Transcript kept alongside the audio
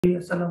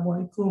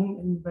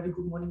Assalamualaikum and very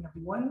good morning,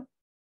 everyone.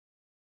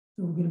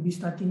 So we're going to be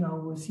starting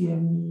our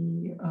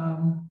CME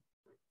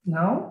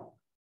now.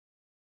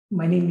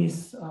 My name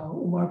is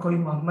Umar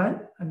Koyum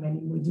Ahmad. I'm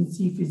an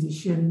emergency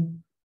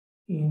physician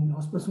in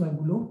Hospital Sungai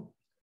Buloh.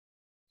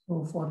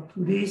 So for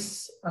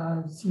today's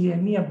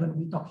CME, I'm going to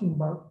be talking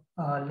about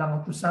lung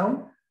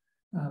ultrasound,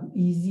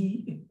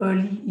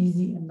 early,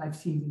 easy, and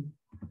life-saving.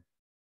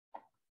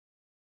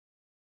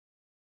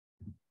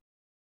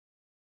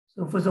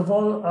 So first of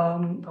all,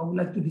 I would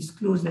like to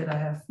disclose that I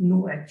have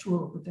no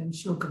actual or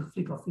potential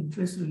conflict of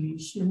interest in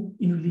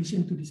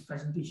relation to this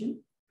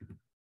presentation.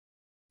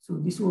 So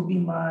this will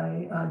be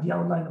the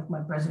outline of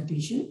my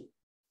presentation.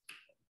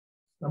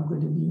 I'm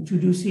going to be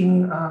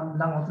introducing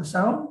lung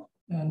ultrasound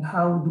and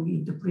how do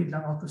we interpret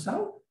lung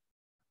ultrasound.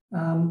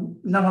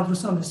 Lung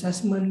ultrasound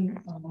assessment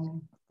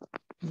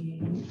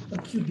in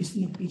acute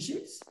dyspneic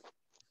patients.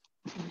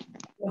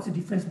 What's the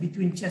difference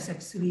between chest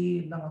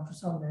X-ray, lung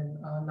ultrasound, and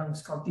lung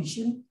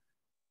auscultation?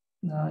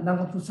 Lung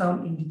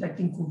ultrasound in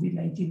detecting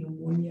COVID-19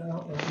 pneumonia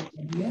or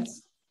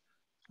ARDS,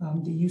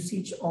 the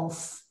usage of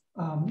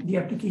the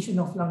application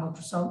of lung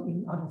ultrasound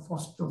in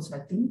out-of-hospital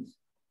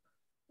settings,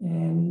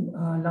 and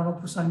lung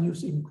ultrasound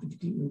used in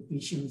critically ill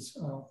patients,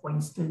 for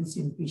instance,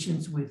 in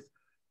patients with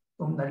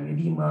pulmonary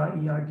edema,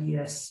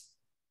 ARDS,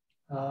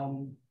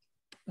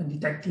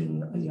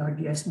 detecting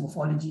ARDS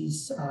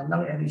morphologies,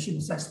 lung aeration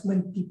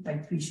assessment, peak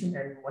titration,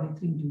 and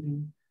monitoring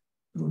during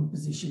prone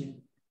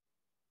positioning.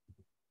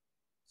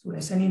 So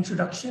as an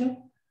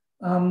introduction,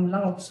 lung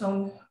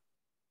ultrasound,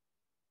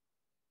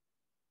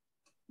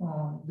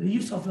 the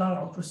use of lung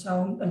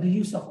ultrasound and the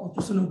use of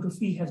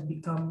ultrasonography has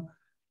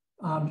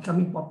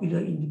becoming popular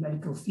in the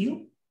medical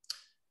field.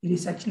 It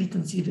is actually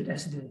considered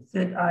as the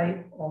third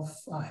eye of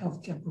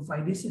healthcare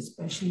providers,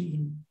 especially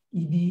in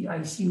ED,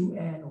 ICU,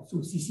 and also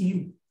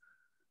CCU.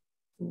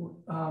 So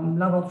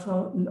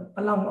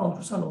lung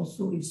ultrasound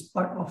also is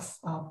part of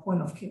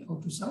point of care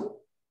ultrasound.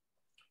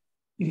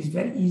 It is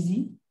very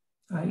easy.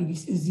 It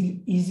is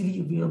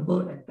easily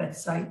available at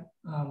bedside,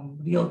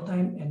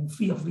 real-time, and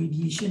free of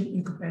radiation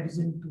in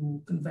comparison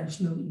to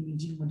conventional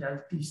imaging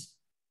modalities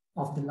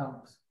of the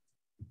lungs.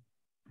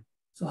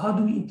 So how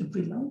do we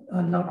interpret lung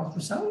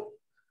ultrasound?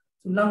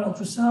 So lung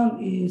ultrasound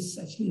is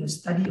actually a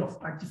study of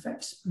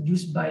artifacts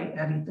produced by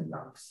aerated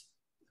lungs.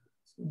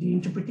 So the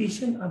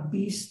interpretation are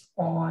based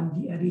on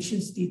the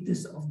aeration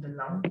status of the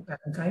lung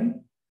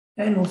parenchyma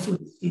and also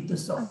the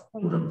status of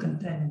pleural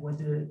content,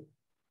 whether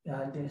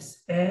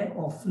there's air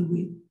or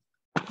fluid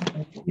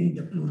in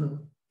the pleural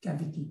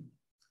cavity.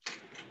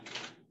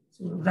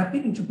 So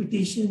rapid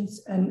interpretations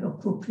and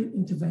appropriate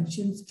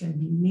interventions can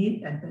be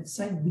made at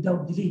bedside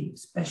without delay,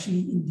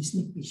 especially in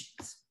dyspneic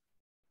patients.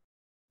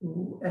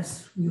 So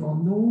as we all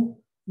know,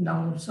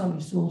 lung ultrasound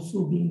is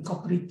also being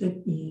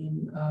incorporated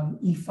in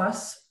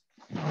EFAS,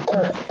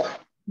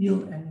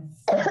 field and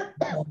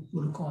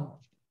protocol.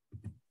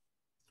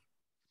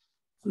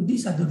 So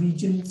these are the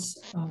regions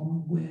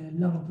where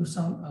lung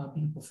ultrasound are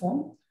being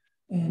performed,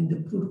 and the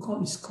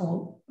protocol is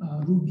called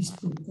Ruby's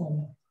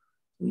protocol.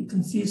 So it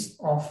consists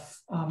of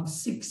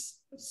 6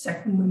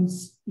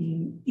 segments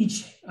in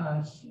each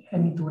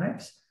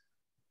hemithorax.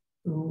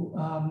 So,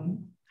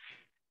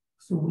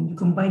 so when you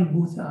combine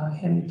both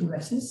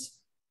hemithoraxes,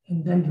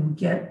 and then you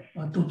get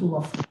a total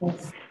of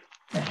 12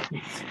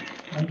 sectors.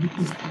 And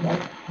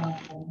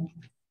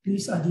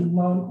these are the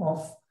amount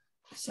of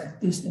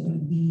sectors that will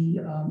be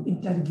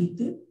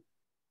interrogated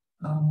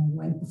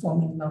when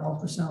performing lung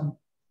ultrasound.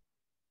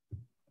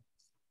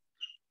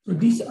 So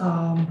these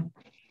are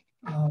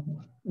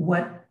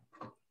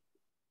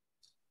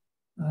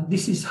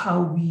this is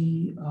how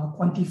we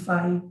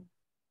quantify.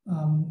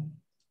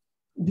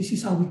 This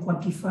is how we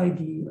quantify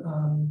the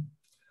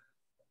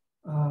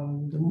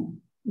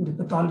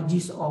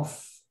pathologies of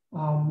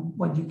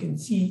what you can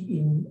see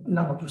in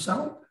lung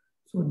ultrasound.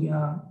 So there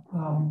are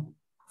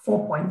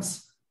 4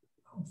 points.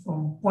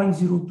 From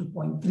 0.0 to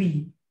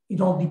 0.3,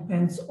 it all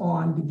depends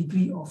on the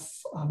degree of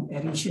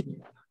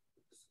aeration.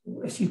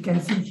 So as you can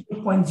see,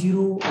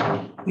 0.0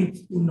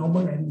 equates to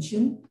normal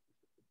aeration.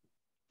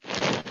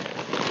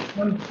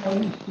 1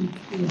 point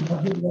is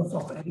moderate loss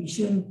of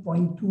aeration.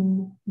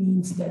 0.2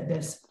 means that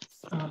there's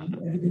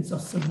evidence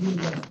of severe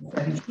loss of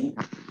aeration.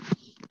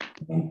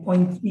 And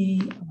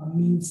 0.3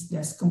 means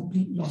there's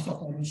complete loss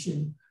of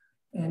aeration.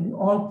 And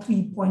all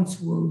 3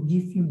 points will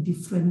give you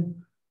different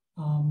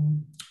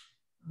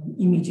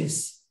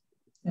images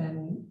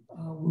and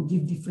will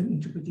give different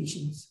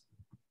interpretations.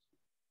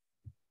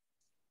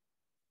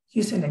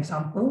 Here's an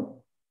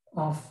example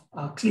of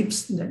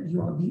clips that you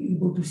will be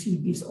able to see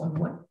based on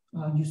what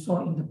you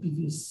saw in the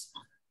previous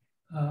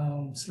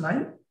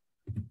slide.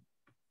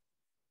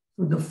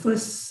 So the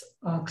first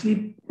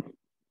clip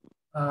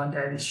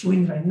that is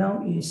showing right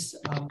now is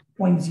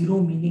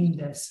 0.0, meaning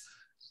there's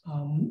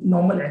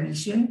normal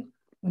aeration.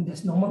 When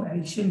there's normal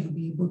aeration, you'll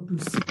be able to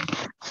see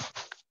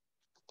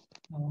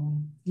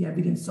the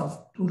evidence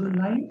of pleural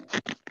line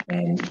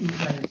and A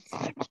lines.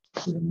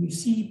 So when you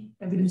see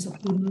evidence of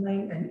pleural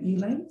line and A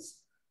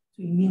lines,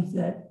 so it means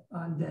that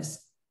there's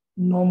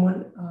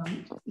normal,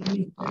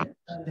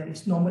 there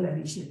is normal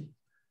aeration.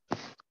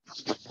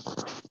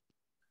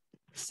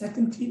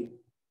 Second clip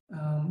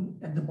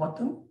at the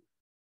bottom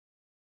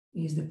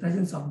is the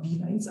presence of B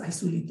lines,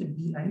 isolated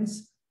B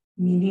lines,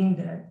 meaning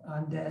that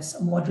there's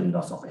a moderate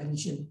loss of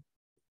aeration.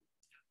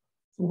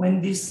 So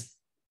when this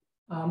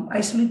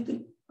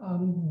isolated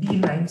B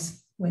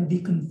lines, when they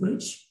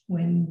converge,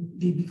 when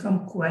they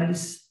become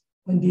coalescent,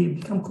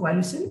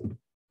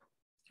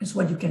 that's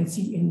what you can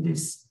see in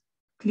this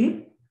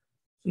clip.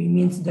 So it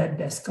means that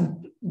there's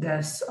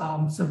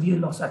severe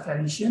loss of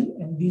aeration,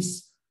 and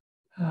this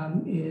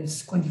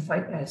is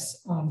quantified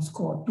as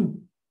score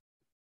 2.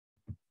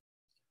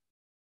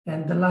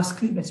 And the last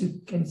clip, as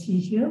you can see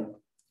here,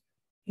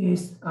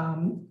 is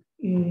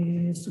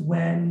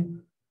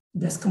when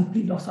there's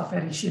complete loss of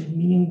aeration,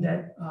 meaning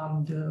that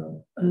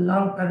the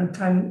lung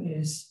parenchyma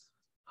is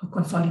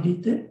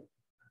consolidated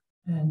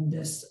and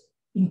there's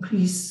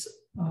increased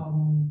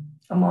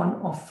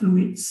amount of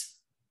fluids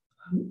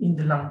in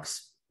the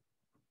lungs,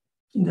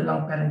 in the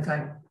lung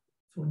parenchyma.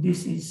 So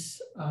this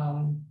is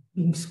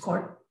being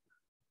scored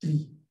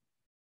 3.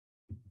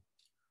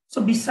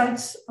 So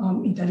besides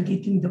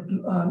interrogating in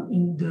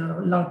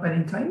the lung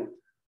parenchyma,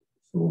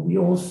 so we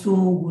also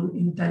will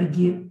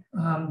interrogate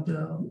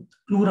the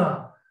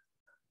pleura.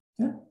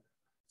 Yeah?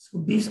 So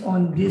based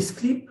on this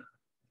clip,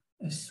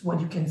 as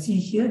what you can see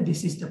here,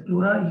 this is the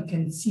pleura. You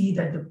can see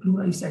that the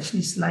pleura is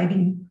actually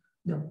sliding,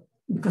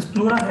 because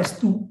pleura has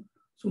 2.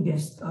 So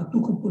there's 2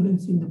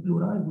 components in the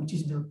pleura, which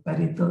is the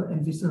parietal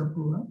and visceral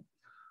pleura.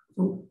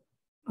 So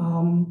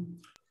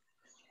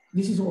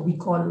this is what we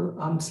call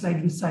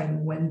sliding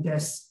sign when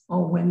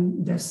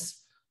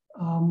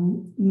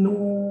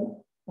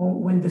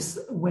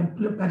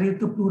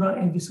parietal pleura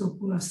and visceral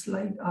pleura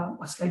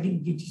are sliding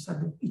against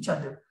each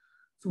other.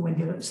 So when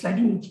they're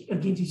sliding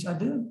against each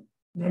other,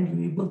 then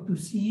you're able to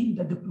see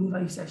that the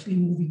pleura is actually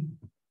moving.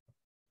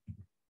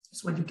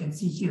 That's what you can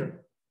see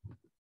here.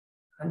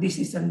 And this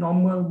is a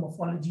normal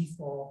morphology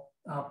for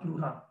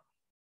pleura.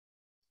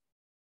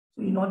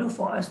 So in order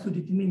for us to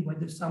determine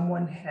whether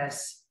someone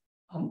has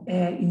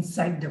air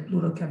inside the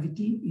pleural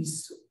cavity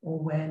is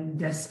when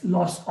there's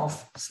loss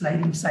of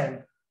sliding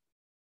sign.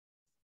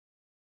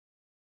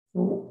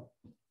 So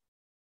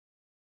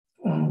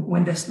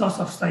when there's loss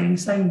of sliding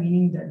sign,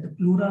 meaning that the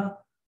pleura,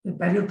 the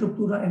parietal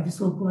pleura and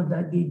visceral pleura,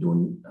 that they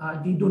don't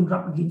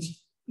rub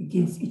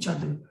against each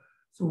other.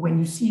 So when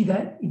you see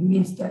that, it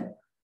means that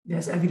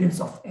there's evidence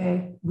of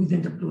air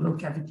within the pleural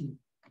cavity.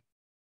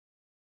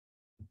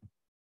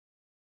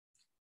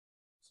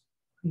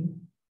 Okay.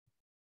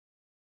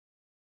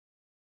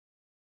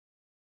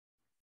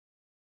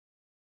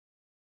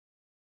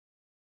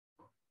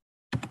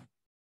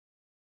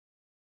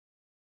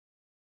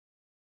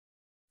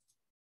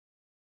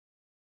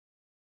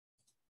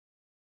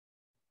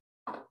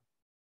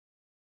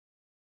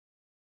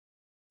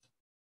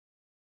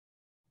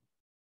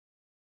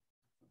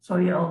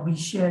 Sorry, I'll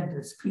reshare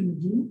the screen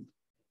again.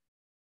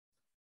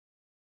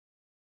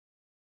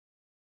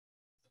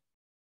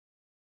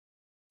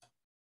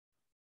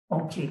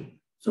 Okay,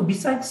 so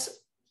besides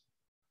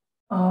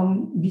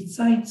having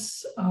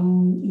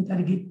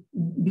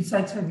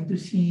to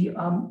see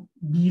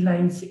B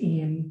lines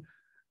in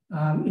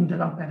the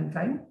lung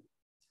parenchyma,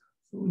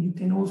 so you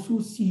can also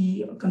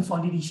see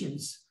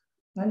consolidations.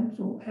 Right?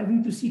 So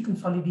having to see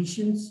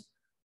consolidations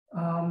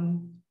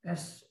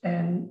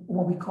and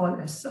what we call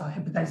as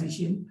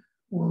hepatization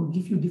will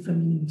give you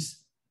different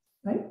meanings,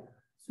 right?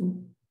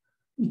 So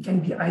it can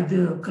be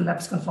either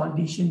collapse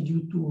consolidation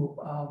due to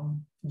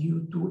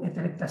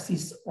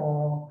atelectasis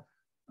or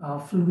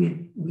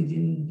fluid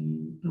within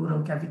the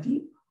pleural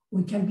cavity,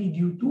 or it can be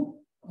due to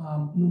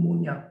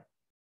pneumonia.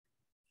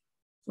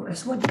 So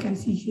as what you can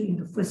see here in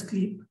the first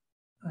clip,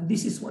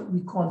 this is what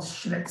we call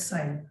shred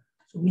sign.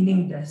 So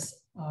meaning there's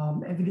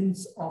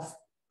evidence of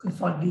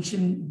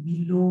consolidation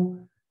below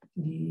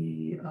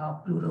the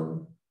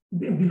pleural,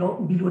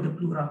 below the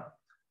pleura.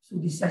 So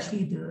this is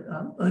actually the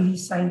early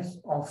signs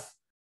of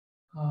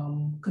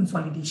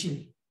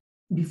consolidation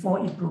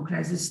before it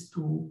progresses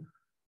to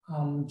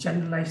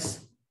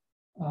generalized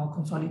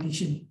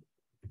consolidation.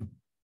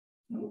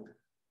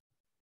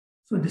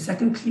 So the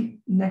second clip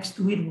next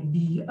to it will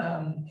be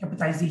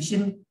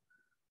hepatization.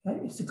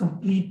 Right? It's a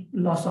complete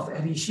loss of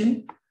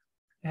aeration,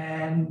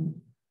 and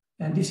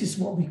this is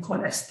what we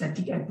call as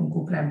static egg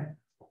bronchogram.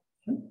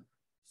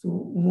 So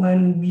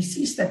when we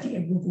see static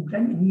egg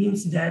bronchogram, it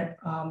means that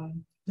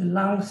the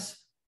lungs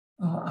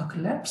are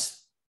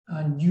collapsed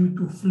due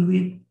to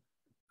fluid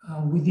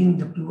within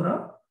the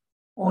pleura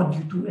or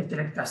due to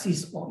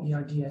atelectasis or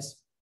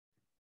ERDS.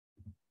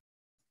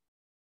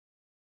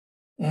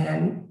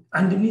 And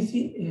underneath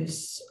it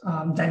is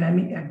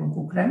dynamic egg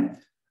bronchogram.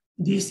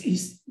 This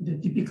is the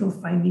typical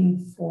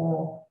finding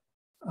for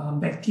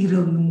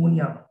bacterial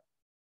pneumonia.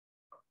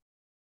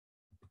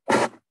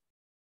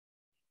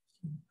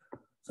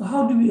 So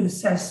how do we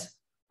assess,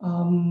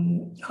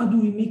 how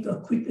do we make a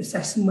quick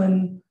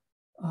assessment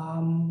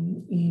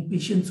in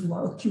patients who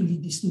are acutely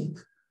dyspneic?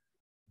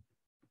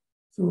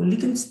 So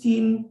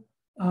Lichtenstein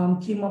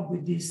came up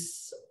with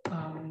this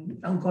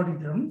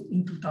algorithm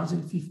in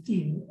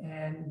 2015,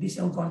 and this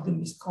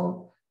algorithm is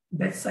called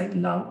bedside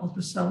lung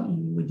ultrasound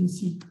in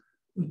emergency,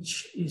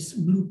 which is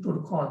Blue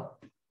protocol.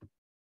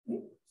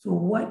 Okay. So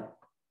what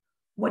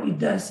it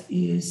does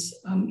is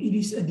it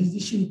is a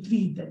decision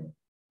tree that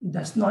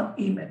does not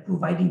aim at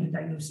providing the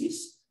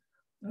diagnosis,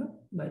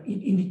 but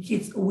it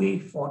indicates a way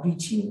for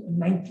reaching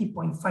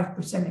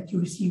 90.5%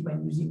 accuracy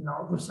when using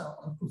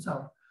ultrasound.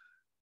 So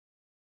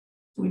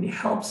it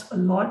helps a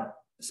lot,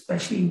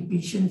 especially in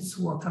patients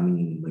who are coming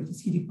in the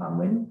emergency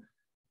department,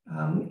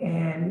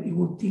 and it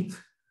will take,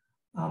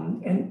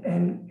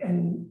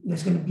 and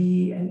there's going to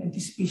be an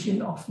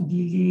anticipation of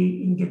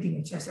delay in getting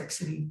a chest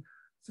X-ray.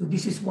 So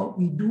this is what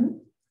we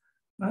do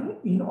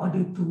in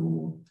order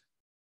to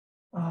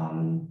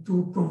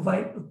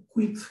provide a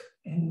quick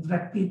and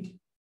rapid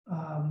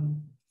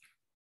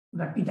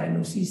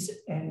diagnosis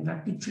and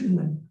rapid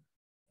treatment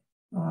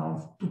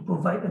to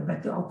provide a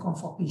better outcome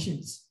for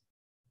patients.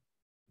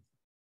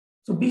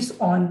 So based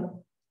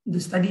on the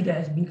study that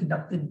has been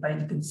conducted by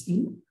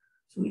Lichtenstein,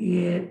 so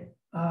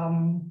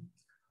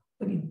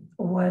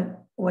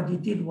what they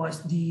did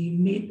was they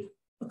made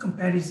a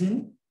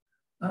comparison.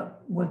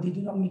 Well, they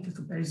did not make a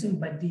comparison,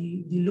 but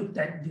they looked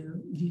at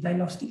the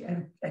diagnostic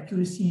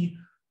accuracy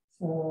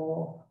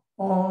for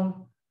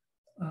all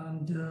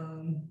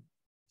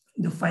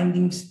the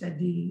findings that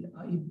they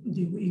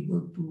were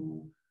able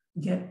to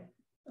get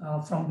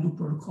from Blue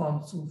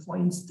protocol. So for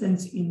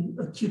instance, in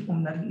acute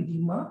pulmonary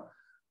edema,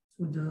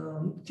 so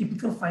the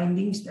typical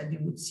findings that they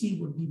would see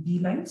would be B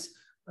lines.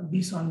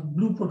 Based on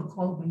Blue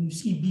protocol, when you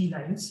see B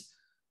lines,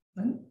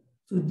 right,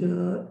 so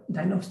the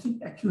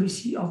diagnostic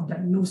accuracy of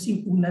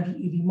diagnosing pulmonary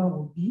edema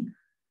will be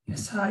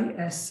as high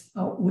as,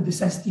 with the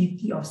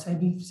sensitivity of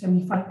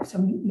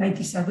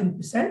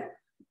 97%,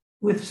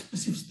 with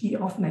specificity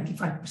of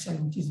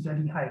 95%, which is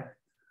very high.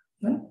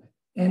 Right?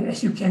 And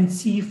as you can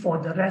see for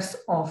the rest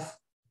of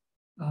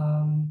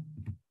the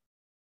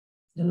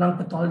lung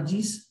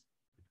pathologies,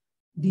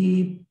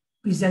 they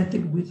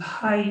presented with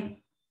high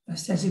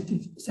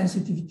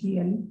sensitivity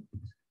and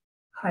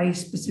high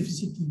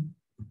specificity.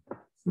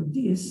 So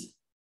this,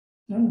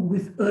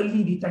 with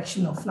early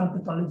detection of lung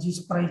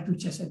pathologies prior to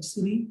chest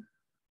X-ray,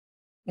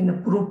 an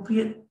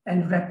appropriate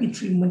and rapid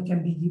treatment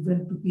can be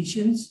given to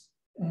patients,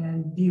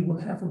 and they will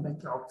have a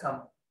better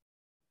outcome.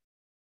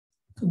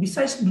 So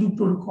besides Blue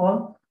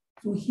protocol,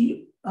 so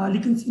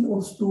Lichtenstein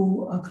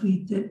also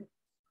created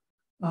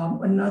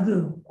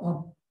another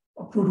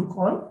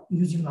protocol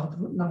using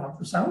lung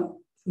ultrasound,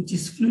 which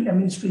is Fluid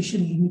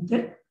Administration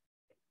Limited.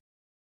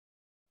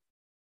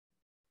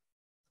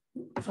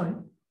 Sorry.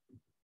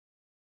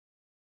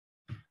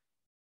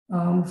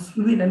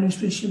 Fluid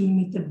Administration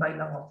Limited by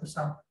lung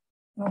ultrasound,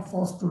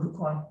 false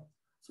protocol.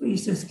 So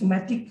it's a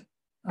schematic,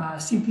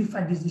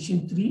 simplified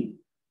decision tree.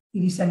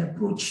 It is an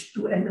approach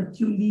to an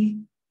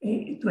acute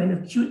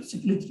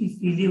circulatory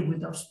failure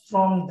without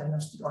strong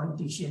diagnostic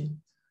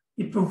orientation.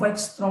 It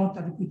provides strong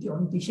therapeutic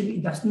orientation.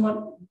 It does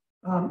not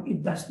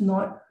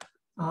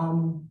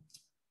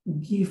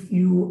give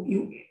you,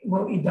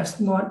 it does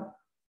not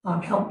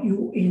help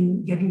you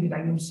in getting the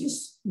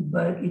diagnosis,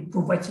 but it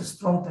provides a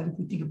strong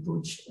therapeutic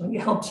approach.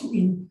 It helps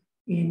you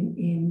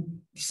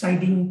in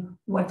deciding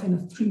what kind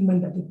of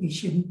treatment that the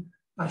patient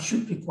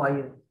should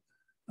require.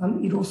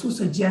 It also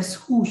suggests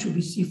who should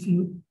receive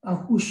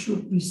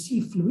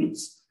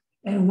fluids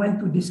and when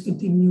to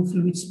discontinue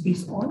fluids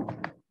based on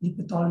the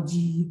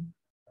pathology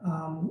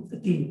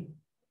attained.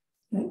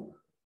 Right?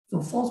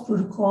 So false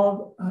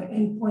protocol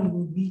endpoint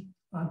will be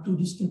to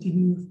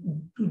discontinue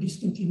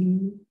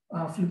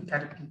fluid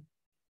therapy.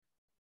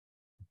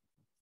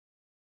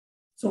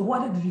 So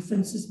what are the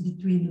differences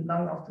between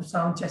lung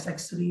ultrasound, chest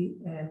X-ray,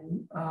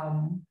 and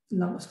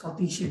lung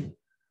auscultation?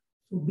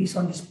 So based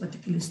on this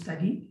particular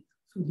study,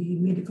 so they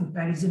made a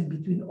comparison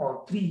between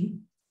all three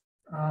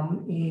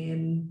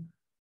in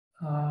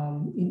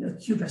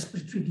acute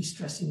respiratory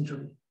distress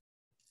syndrome.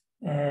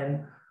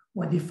 And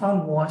what they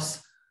found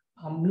was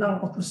lung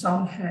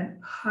ultrasound had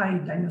high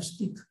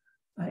diagnostic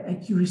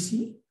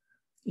accuracy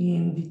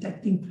in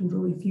detecting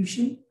pleural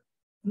effusion,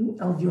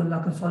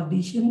 alveolar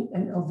consolidation,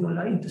 and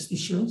alveolar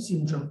interstitial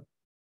syndrome,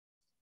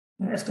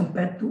 as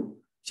compared to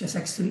chest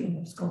X-ray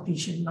and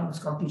auscultation, lung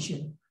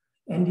auscultation.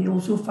 And they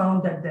also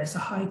found that there's a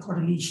high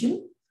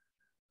correlation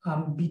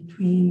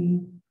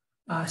between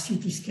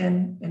CT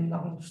scan and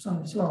lung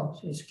ultrasound as well.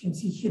 So as you can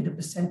see here, the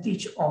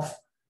percentage of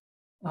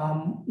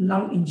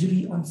lung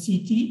injury on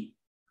CT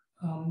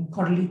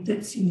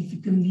correlated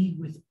significantly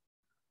with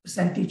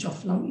percentage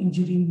of lung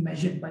injury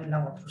measured by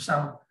lung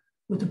ultrasound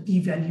with a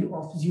p-value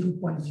of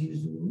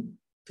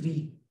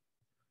 0.003.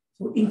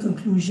 So in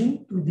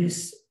conclusion to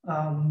this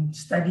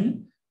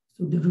study,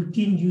 so the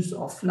routine use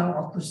of lung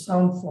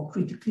ultrasound for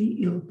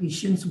critically ill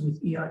patients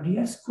with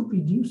ARDS could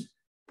reduce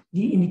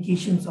the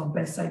indications of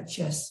bedside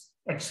chest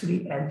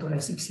X-ray and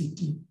thoracic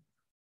CT.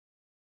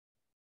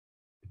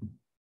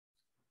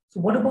 So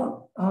what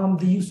about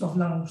the use of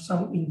lung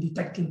ultrasound in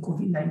detecting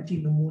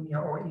COVID-19 pneumonia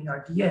or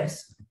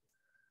ARDS?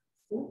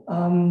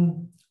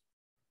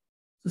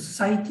 The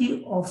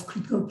Society of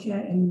Critical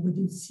Care and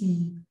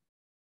Emergency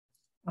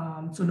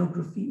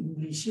sonography in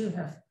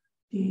Malaysia,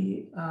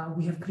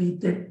 we have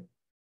created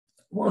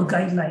a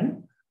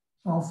guideline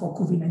for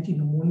COVID-19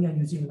 pneumonia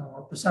using lung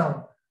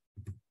ultrasound.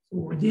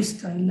 So this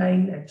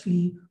guideline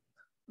actually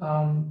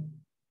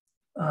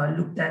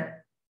looked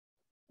at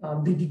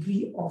the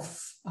degree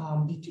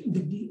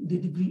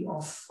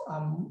of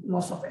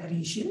loss of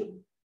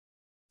aeration,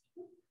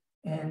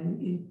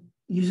 and it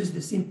uses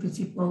the same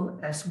principle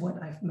as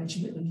what I've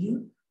mentioned earlier,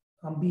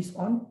 based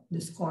on the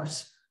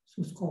scores.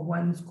 So score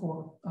 1,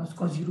 score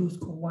 0,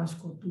 score 1,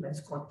 score 2, and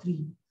score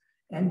 3.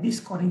 And this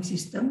scoring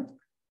system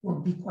will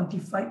be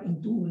quantified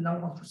into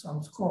lung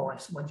ultrasound score,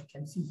 as what you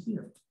can see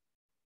here.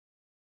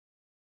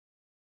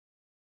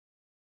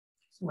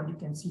 So what you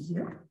can see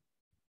here,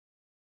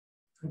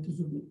 try to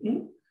zoom it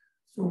in.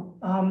 So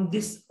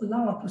this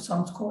lung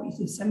ultrasound score is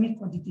a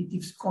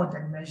semi-quantitative score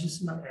that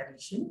measures lung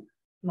aeration,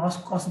 loss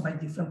caused by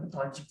different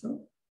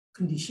pathological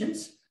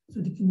conditions. So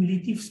the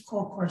cumulative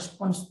score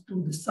corresponds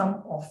to the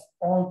sum of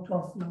all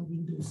 12 lung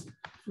windows.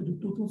 So the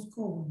total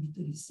score will be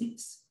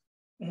 36,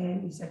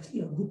 and it's actually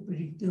a good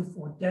predictor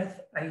for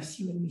death,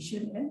 ICU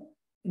admission, and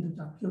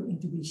endotracheal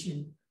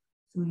intubation.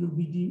 So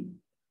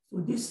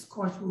these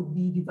scores will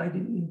be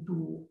divided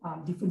into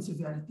different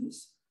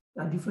severities,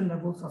 different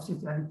levels of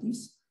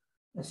severities.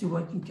 So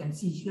what you can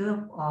see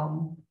here,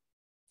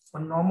 for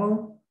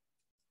normal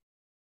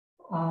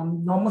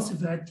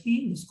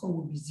severity, the score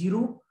will be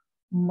 0.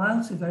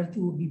 Mild severity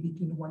will be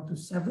between 1 to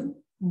 7.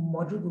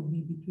 Moderate will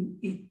be between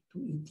 8 to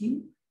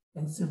 18.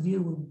 And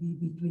severe will be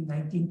between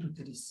 19 to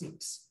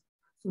 36.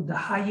 So the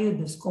higher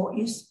the score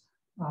is,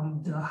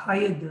 the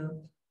higher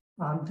the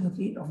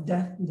rate of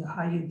death, the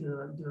higher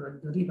the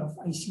rate of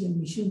ICU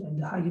admission, and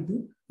the higher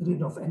the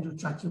rate of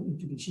endotracheal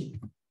intubation.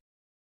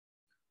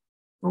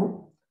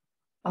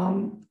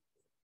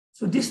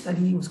 So this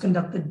study was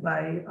conducted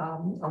by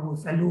our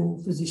fellow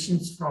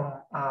physicians from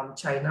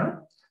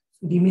China.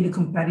 So they made a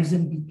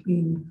comparison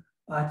between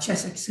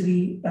chest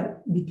X-ray,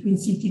 between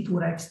CT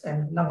thorax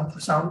and lung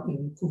ultrasound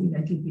in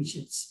COVID-19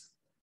 patients.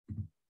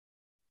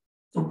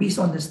 So based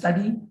on the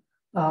study,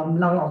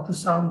 lung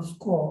ultrasound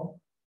score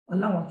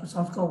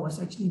was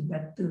actually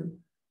better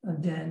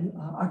than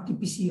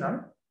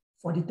RT-PCR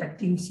for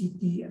detecting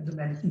CT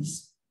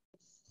abnormalities.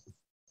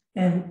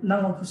 And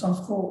lung ultrasound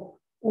score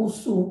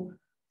also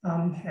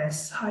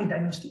has high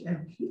diagnostic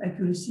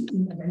accuracy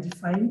in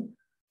identifying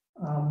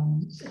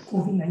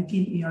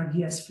COVID-19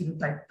 ARDS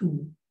phenotype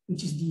 2,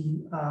 which is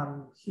the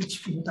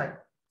H phenotype.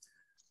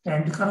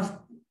 And the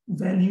cutoff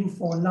value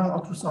for lung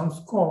ultrasound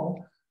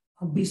score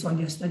based on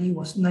their study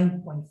was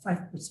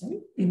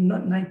 9.5%,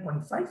 not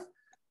 9.5,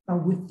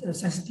 with a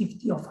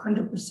sensitivity of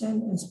 100%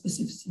 and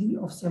specificity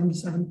of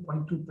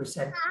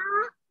 77.2%.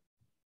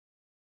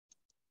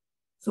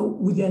 So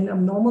with an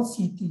abnormal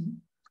CT,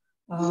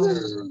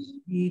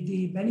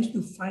 they managed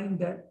to find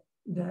that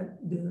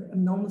the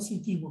abnormal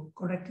CT were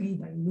correctly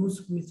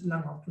diagnosed with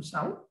lung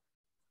ultrasound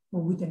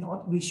with an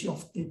odd ratio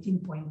of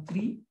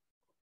 13.3,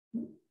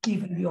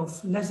 p-value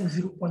of less than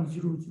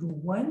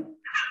 0.001,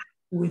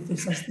 with a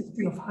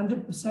sensitivity of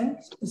 100%,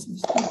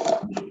 specificity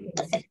of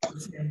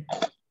 8.6%.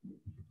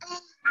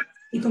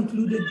 He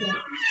concluded that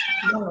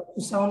lung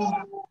ultrasound,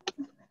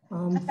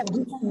 for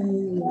those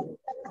who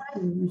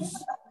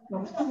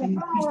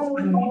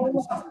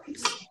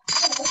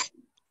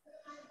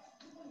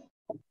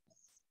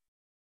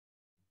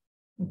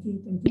okay,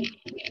 thank you.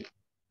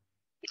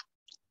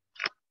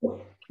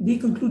 They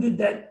concluded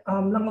that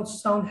lung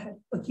ultrasound had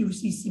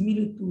accuracy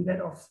similar to that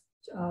of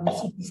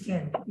CT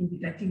scan in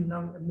detecting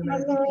lung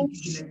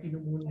abnormalities in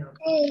pneumonia.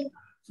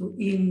 So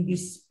in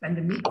this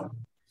pandemic,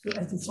 so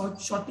as the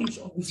shortage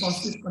of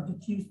resources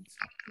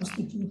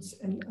constitutes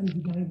an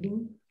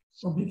undeniable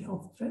public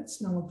health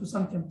threats, lung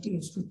ultrasound can play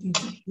a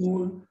strategic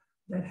role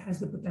that has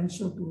the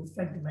potential to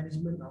affect the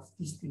management of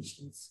these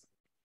patients.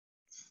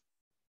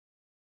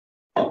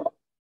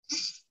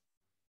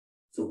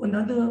 So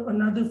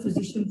another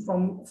physician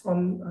from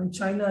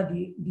China,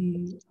 they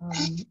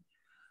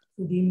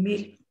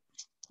made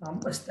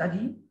a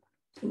study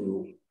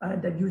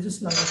that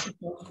uses lung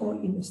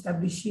ultrasound in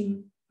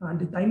establishing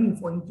the timing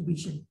for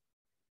intubation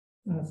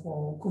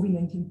for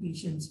COVID-19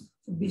 patients.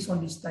 So based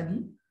on this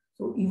study,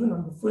 so even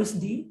on the first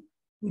day,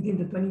 within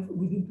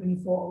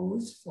 24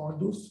 hours, for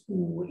those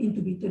who were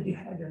intubated, they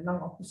had a lung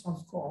ultrasound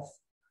score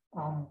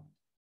of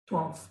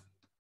 12.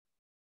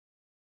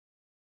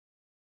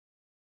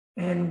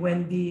 And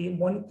when they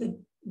monitored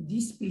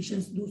these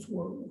patients, those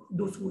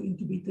who were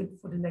intubated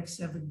for the next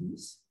 7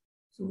 days,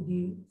 so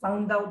they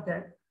found out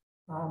that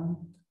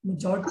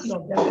majority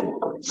of them had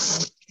a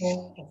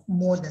score of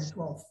more than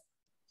 12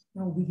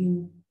 now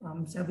within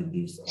 7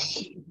 days of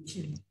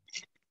intubation.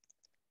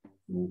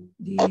 So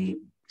they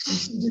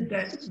considered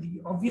that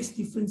the obvious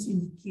difference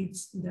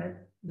indicates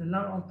that the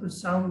lung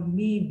ultrasound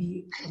may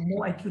be a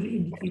more accurate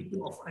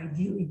indicator of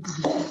ideal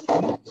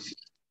intubation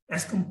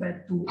as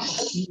compared to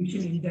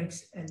oxygenation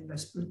index and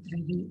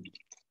respiratory rate.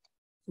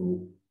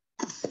 So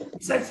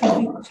besides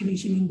using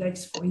oxygenation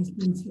index, for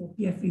instance, your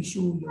PF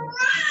ratio,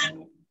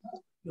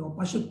 your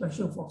partial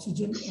pressure of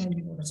oxygen, and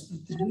your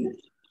respiratory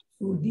rate,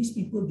 So these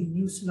people, they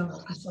use lung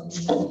ultrasound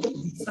in order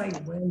to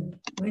decide when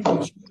they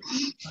should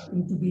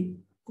intubate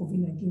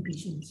COVID-19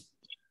 patients.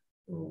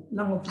 So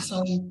lung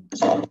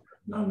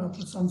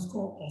ultrasound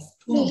score of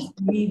 12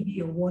 may be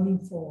a warning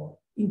for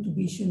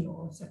intubation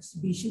or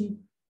extubation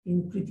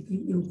in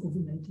critically ill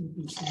COVID-19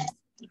 patients.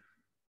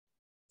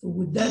 So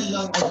with that,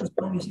 lung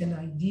ultrasound is an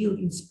ideal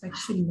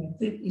inspection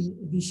method in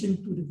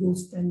addition to the gold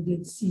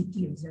standard CT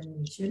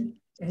examination,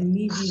 and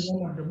may be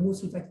one of the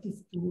most effective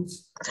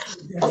tools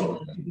for judging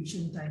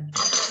intubation time.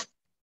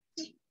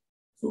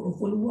 So a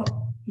follow-up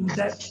to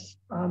that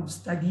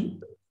study,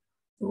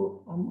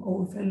 so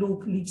our fellow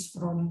colleagues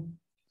from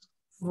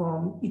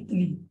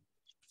Italy,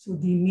 so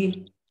they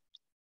made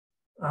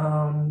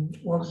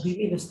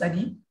a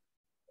study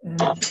and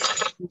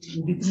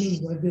determine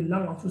whether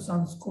lung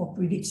ultrasound score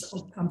predicts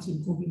outcomes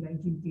in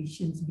COVID-19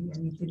 patients being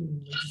admitted in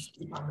the emergency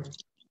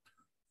department.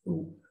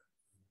 So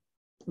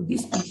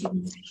these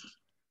patients,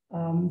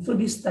 so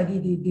this study,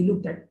 they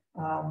looked at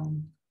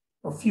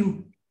a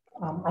few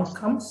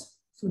outcomes.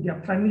 So their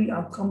primary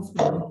outcomes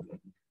were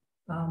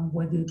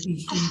whether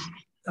patients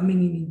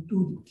coming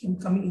into the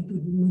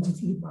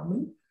emergency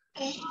department,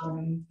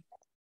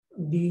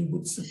 they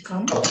would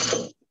succumb,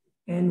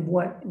 and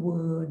what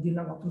were the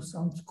lung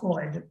ultrasound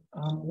score at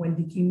when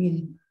they came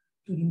in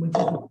to the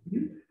emergency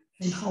department,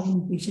 and how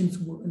many patients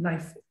were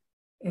alive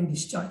and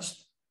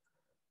discharged.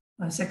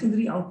 A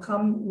secondary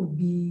outcome would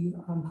be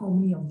how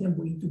many of them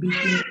were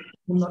intubated,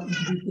 were not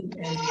intubated,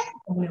 and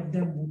how many of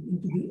them were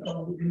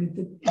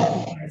admitted into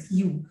the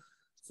ICU.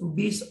 So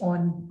based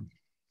on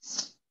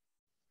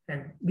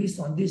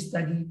this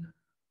study,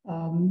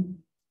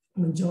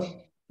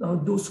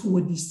 those who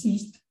were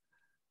deceased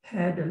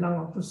had a lung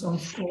ultrasound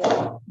score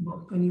of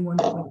about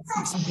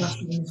 21.6 plus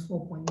minus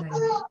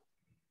 4.9,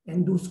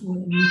 and those who were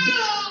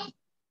admitted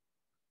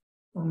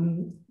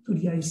to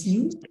the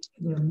ICU,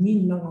 the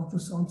mean lung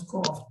ultrasound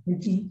score of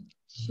 20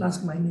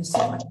 plus minus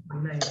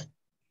 5.9,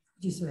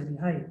 which is very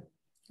high.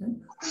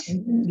 And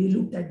then they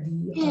looked at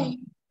the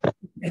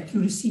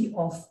accuracy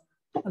of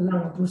a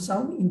lung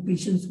ultrasound in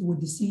patients who were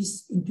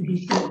deceased,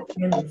 intubated,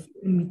 and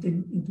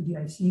admitted into the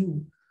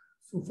ICU.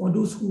 So for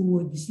those who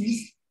were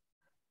deceased,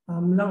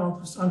 lung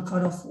ultrasound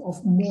cutoff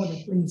of more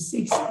than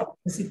 26,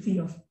 specificity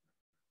of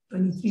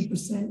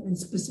 23%, and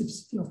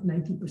specificity of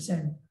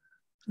 90%.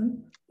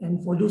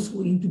 And for those who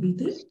were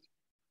intubated,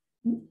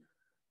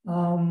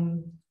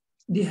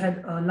 they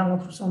had a lung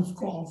ultrasound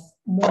score of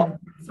more than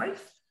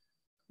 25,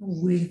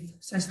 with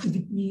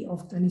sensitivity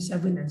of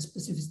 27 and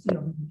specificity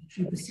of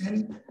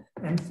 93%.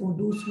 And for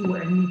those who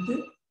were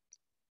admitted,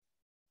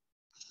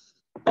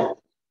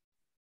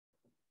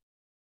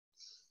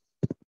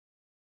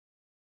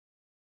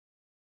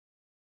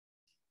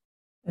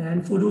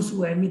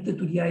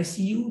 to the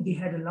ICU, they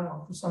had a lung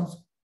ultrasound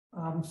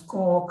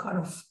score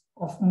cutoff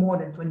of more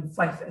than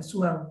 25 as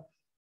well,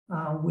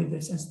 with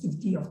a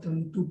sensitivity of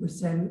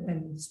 22%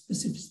 and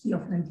specificity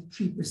of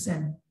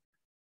 93%.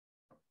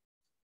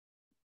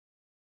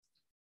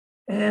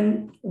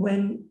 And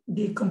when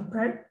they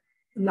compared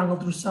lung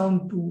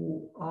ultrasound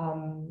to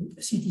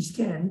CT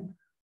scan,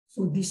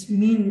 so this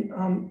mean,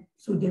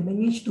 so they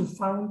managed to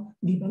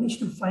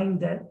find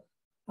that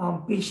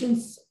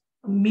patients'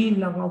 mean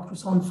lung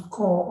ultrasound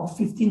score of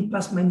 15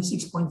 plus minus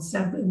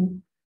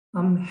 6.7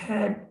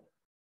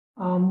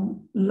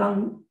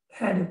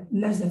 had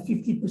less than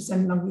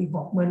 50% lung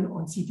involvement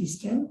on CT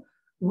scan,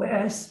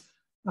 whereas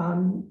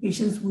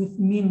patients with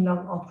mean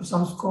lung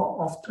ultrasound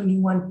score of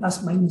 21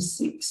 plus minus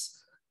 6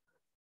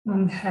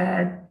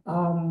 had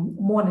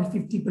more than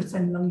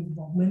 50% lung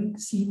involvement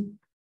seen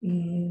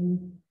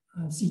in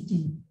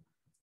CT.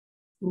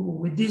 So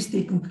with this,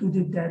 they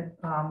concluded that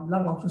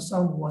lung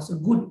ultrasound was a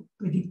good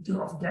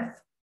predictor of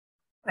death,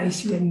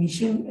 ICU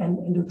admission, and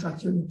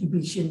endotracheal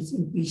intubations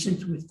in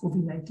patients with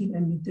COVID-19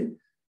 admitted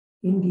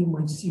in the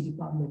emergency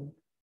department.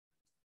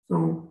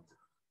 So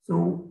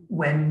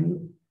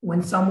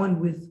when someone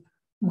with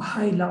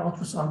high lung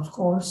ultrasound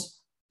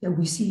scores that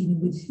we see in the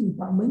emergency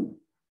department,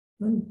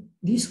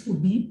 these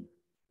would be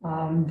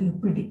the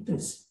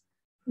predictors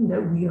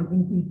that we are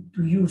going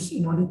to use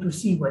in order to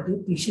see whether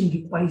the patient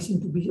requires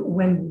intubation,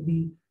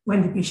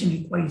 when the patient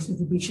requires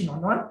intubation or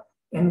not,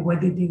 and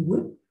whether they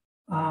would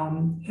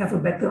have a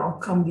better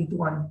outcome later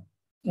on.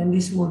 And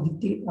this will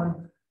dictate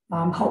on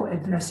how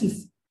aggressive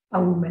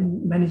our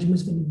management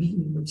is going to be in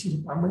the emergency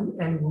department,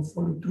 and will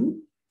follow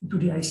through to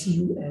the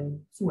ICU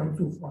and so on and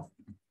so forth.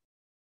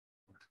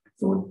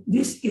 So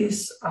this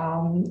is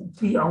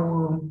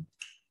our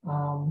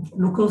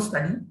local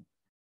study.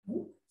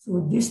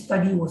 So this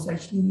study was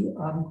actually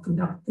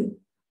conducted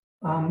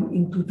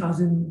in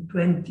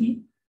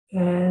 2020,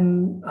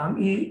 and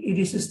it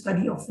is a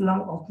study of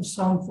lung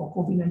ultrasound for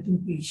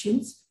COVID-19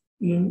 patients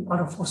in out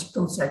of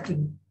hospital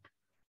setting.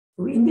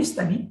 So in this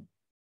study,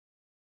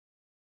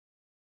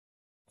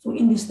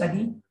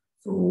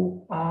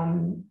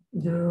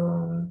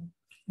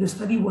 the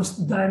study was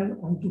done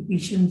onto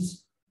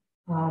patients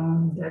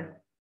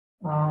that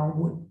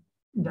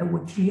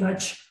would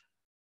triage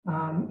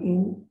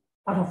in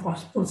out of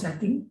hospital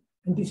setting,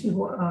 And this is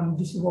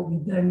what we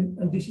done,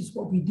 and this is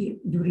what we did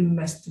during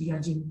mass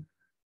triaging.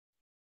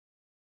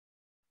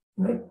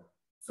 Right.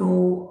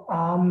 So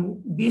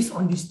based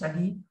on this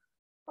study,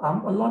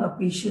 a lot of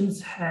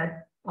patients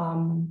had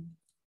lung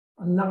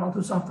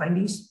ultrasound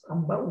findings,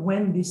 but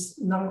when these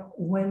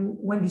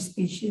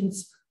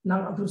patients'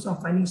 lung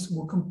ultrasound findings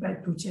were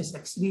compared to chest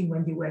X-ray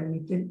when they were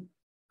admitted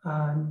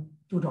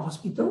to the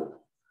hospital,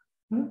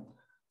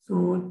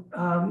 so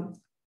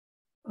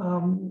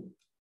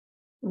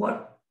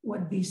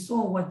what they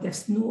saw was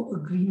there's no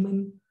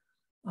agreement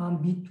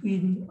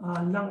between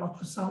lung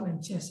ultrasound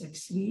and chest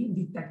X-ray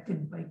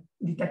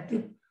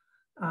detected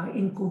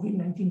in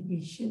COVID-19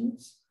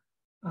 patients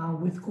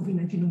with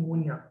COVID-19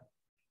 pneumonia.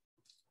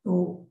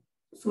 So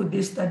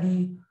this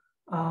study,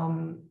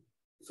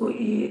 so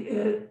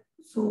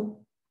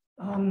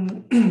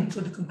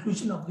the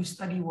conclusion of this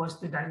study was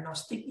the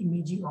diagnostic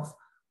imaging of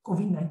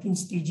COVID-19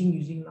 staging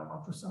using lung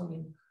ultrasound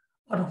in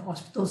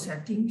out-of-hospital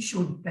setting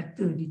showed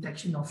better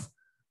detection of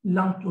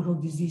lung pleural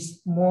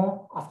disease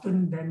more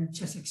often than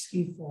chest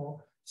X-ray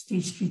for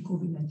stage 3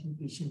 COVID-19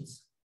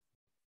 patients.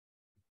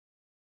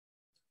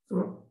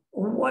 So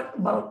what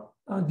about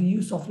the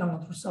use of lung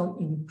ultrasound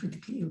in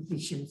critically ill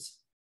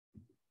patients?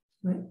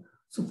 Right?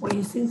 So for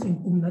instance,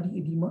 in pulmonary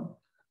edema,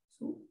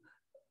 so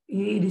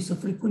it is a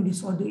frequent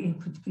disorder in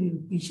critically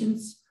ill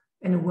patients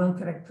and a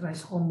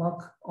well-characterized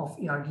hallmark of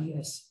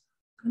ARDS.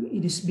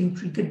 It is being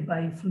triggered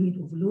by fluid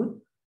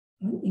overload,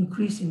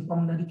 increase in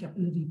pulmonary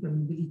capillary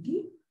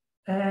permeability,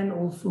 and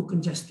also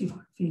congestive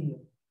heart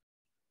failure.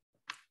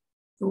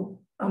 So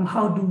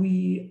how do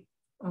we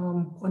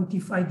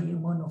quantify the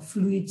amount of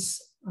fluids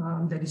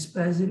that is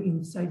present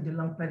inside the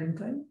lung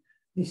parenchyma?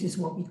 This is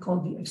what we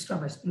call the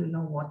extravascular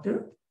lung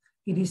water.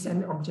 It is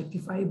an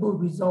objectifiable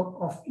result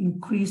of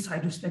increased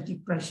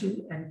hydrostatic pressure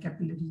and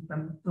capillary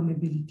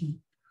permeability.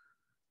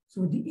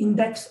 So the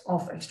index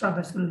of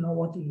extravascular lung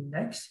water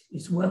index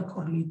is well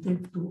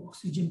correlated to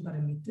oxygen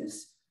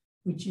parameters,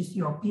 which is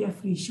your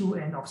PF ratio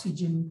and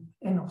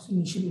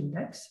oxygenation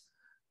index,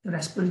 the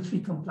respiratory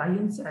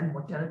compliance and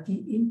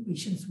mortality in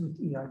patients with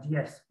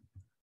ARDS.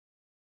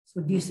 So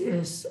this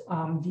is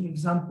the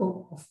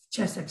example of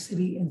chest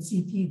X-ray and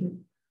CT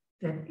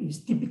that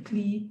is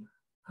typically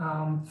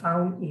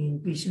found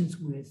in patients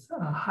with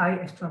high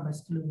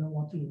extravascular lung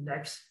water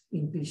index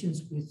in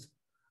patients with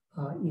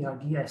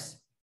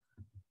ARDS.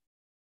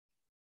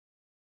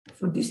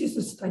 So this is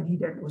a study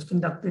that was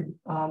conducted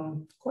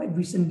quite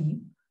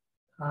recently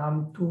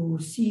to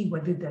see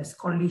whether there's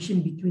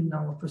correlation between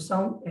lung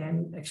ultrasound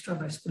and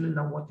extravascular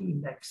lung water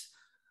index.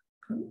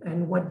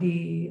 And what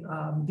they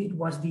did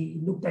was they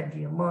looked at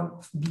the amount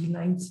of B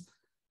lines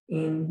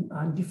in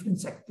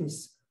different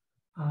sectors.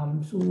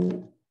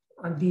 So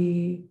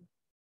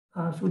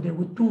there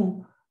were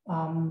two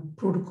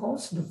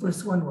protocols. The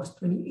first one was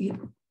 28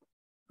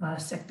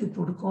 sector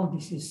protocol.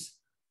 This is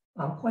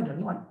quite a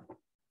lot,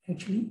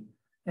 actually.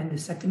 And the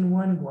second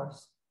one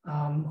was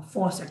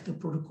 4 sector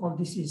protocol.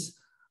 This is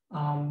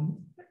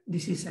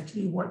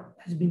actually what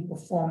has been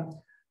performed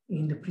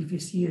in the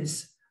previous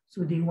years.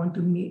 So they want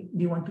to make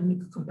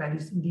a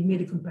comparison. They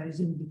made a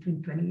comparison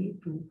between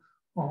 28 to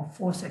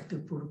 4 sector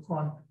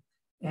protocol,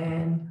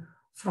 and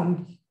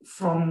from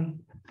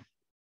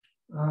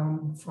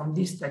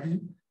this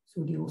study,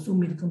 so they also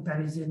made a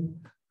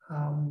comparison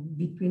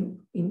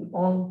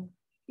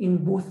in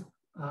both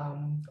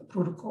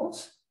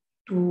protocols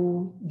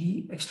to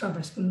the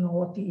extravascular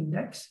water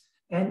index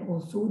and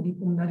also the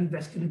pulmonary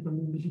vascular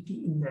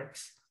permeability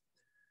index.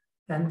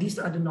 And these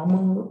are the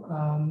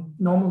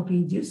normal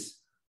ranges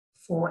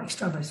for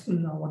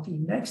extravascular water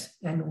index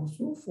and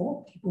also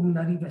for the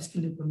pulmonary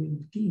vascular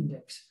permeability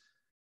index.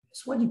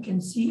 That's what you can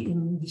see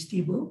in this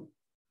table.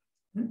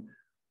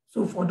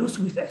 So for those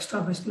with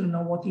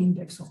extravascular water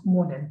index of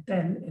more than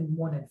 10 and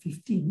more than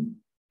 15,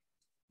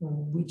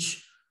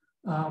 which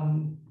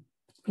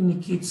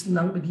indicates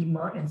lung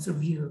edema and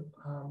severe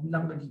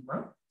lung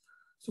edema.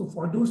 So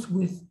for those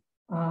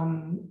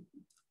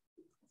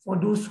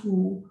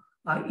who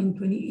are in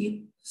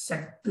 28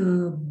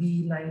 sector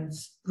B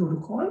lines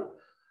protocol,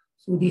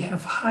 so they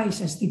have high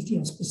sensitivity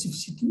and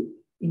specificity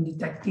in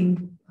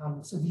detecting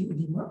severe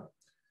edema.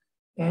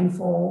 And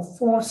for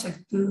 4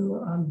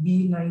 sector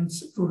B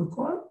lines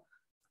protocol,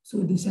 so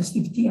the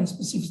sensitivity and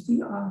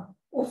specificity are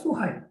also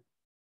high.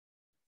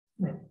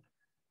 Right.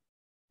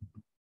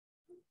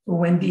 So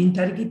when they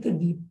interrogated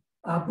the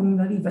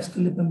pulmonary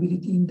vascular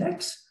permeability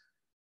index,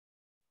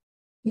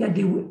 yeah,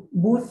 they would,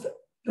 both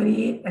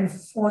 28 and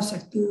 4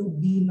 sector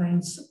B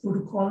lines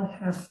protocol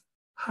have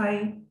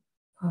high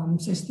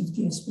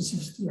sensitivity and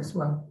specificity as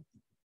well.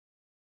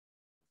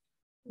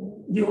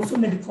 They also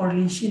made a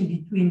correlation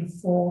between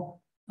 4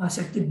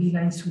 sector B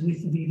lines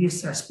with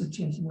various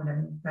respiratory and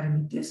hemodynamic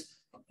parameters.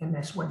 And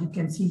as what you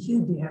can see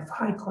here, they have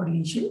high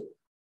correlation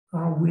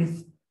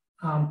with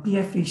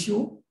PF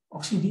ratio,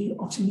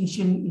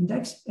 oxygenation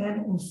index,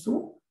 and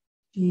also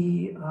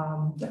the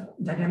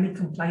dynamic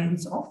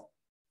compliance of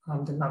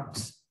the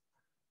lungs.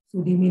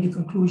 So they made a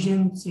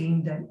conclusion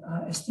saying that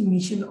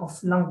estimation of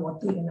lung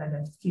water and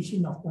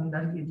identification of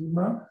pulmonary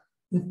edema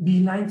with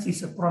B-lines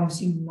is a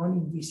promising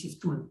non-invasive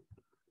tool.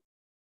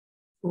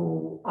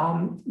 So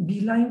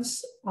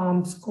B-lines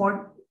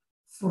scored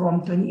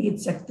from 28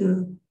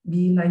 sector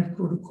B-line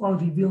protocol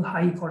reveal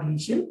high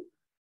correlation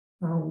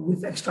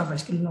with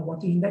extravascular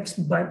water index,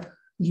 but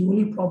the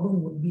only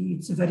problem would be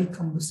it's very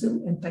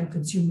cumbersome and time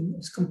consuming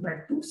as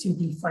compared to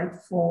simplified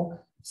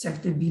 4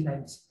 sector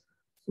B-lines.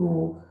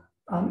 So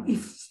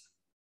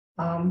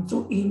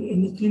so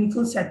in a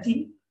clinical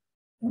setting,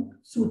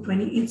 so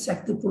 28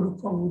 sector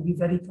protocol will be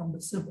very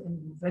cumbersome and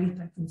very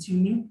time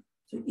consuming.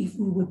 So if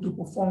we were to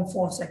perform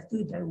 4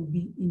 sector, that would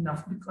be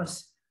enough,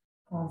 because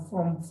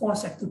from 4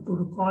 sector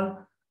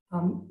protocol,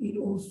 it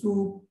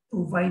also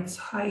provides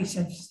high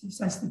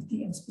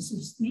sensitivity and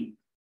specificity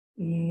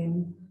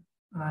in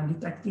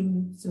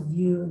detecting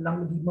severe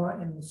lung edema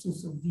and also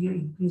severe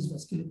increased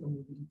vascular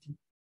permeability.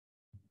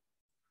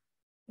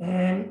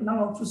 And lung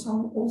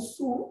ultrasound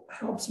also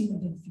helps in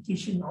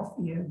identification of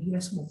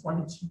ARDS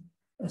morphology.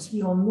 As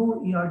we all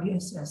know,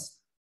 ARDS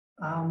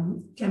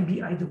can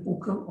be either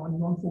focal or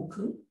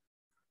non-focal.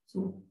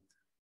 So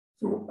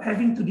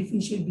having to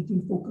differentiate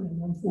between focal and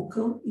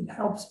non-focal, it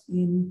helps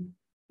in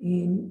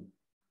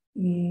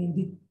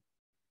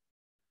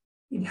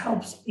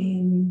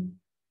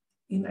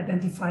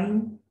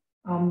identifying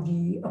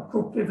the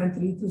appropriate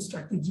ventilator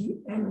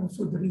strategy and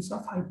also the risk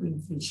of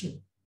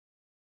hyperinflation.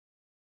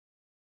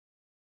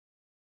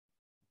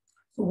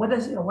 So what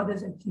does it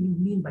actually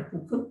mean by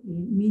focal?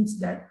 It means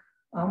that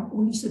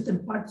only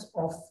certain parts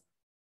of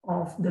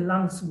the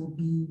lungs will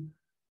be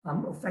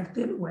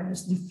affected,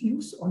 whereas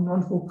diffuse or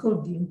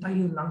non-focal, the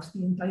entire lung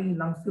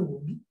field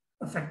will be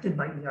affected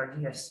by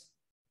ARDS.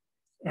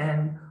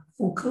 And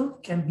focal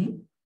can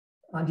be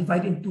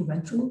divided into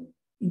ventral,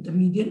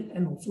 intermediate,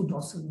 and also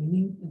dorsal,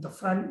 meaning in the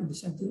front, in the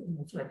center, and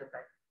also at the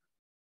back.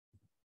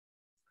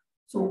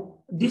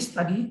 So this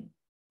study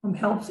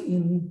helps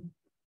in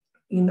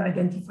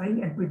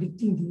identifying and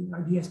predicting the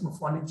ARDS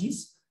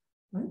morphologies.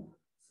 Right?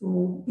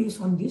 So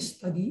based on this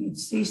study, it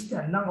says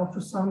that lung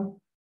ultrasound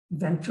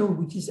ventral,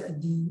 which is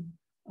at the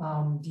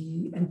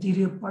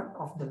anterior part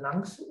of the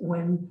lungs,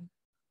 when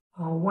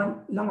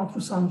one lung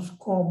ultrasound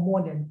score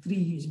more than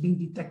 3 is being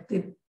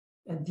detected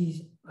at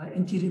the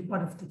anterior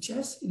part of the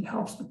chest, it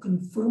helps to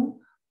confirm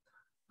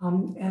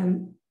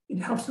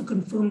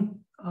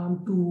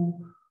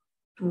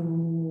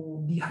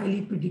to be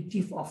highly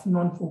predictive of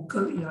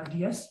non-focal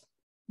ARDS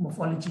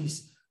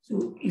morphologies.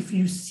 So if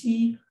you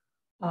see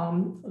a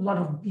lot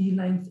of B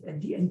lines at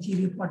the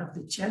anterior part of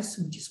the chest,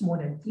 which is more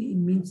than 3, it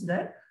means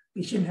that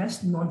patient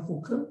has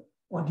non-focal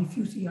or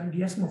diffuse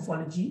ARDS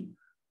morphology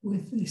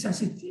with the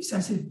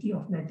sensitivity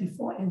of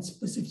 94 and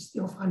specificity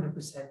of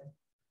 100%.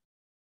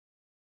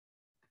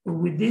 So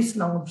with this,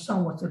 lung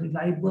ultrasound was a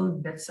reliable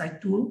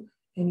bedside tool,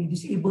 and it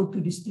is able to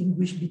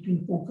distinguish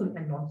between focal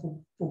and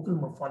non-focal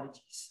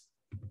morphologies.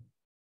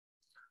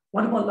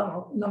 What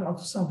about lung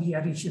ultrasound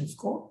variation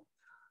score?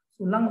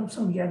 So lung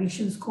ultrasound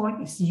variation score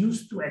is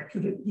used to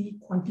accurately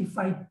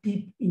quantify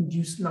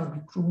PEEP-induced lung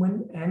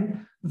recruitment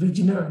and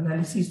regional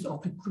analysis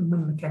of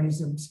recruitment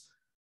mechanisms,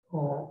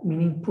 or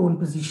meaning prone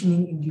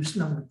positioning induced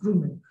lung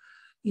recruitment.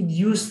 It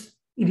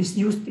is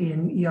used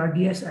in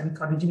ARDS and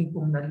cardiogenic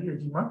pulmonary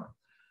edema.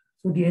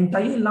 So the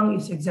entire lung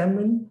is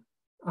examined.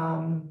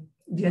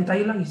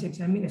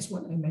 As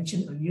what I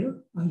mentioned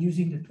earlier,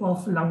 using the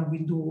 12 lung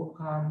window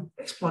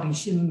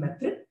exploration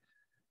method,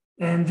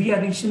 and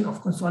variation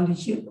of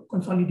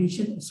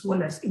consolidation as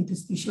well as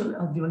interstitial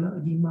alveolar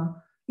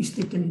edema is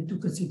taken into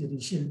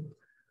consideration.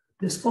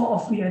 The score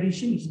of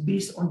variation is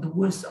based on the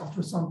worst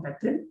ultrasound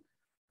pattern.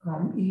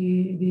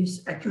 It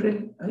is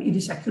accurate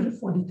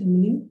for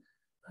determining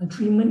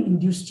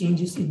treatment-induced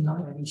changes in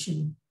lung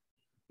aeration.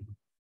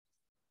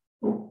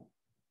 So,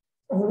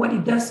 what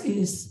it does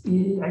is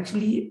it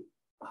actually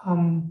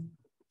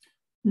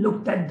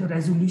looked at the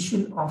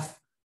resolution of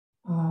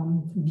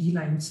B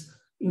lines.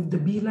 If the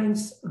B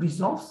lines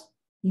resolves,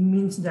 it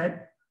means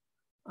that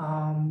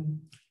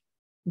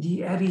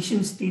the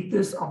aeration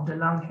status of the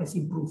lung has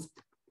improved,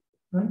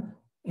 right?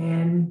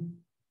 And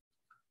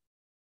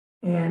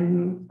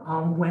when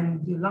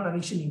the lung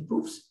aeration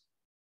improves,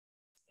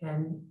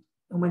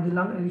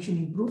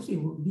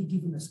 it will be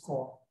given a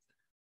score.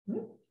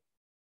 Right?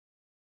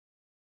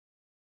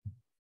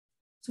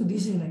 So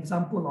this is an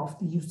example of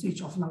the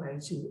usage of lung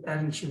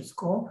aeration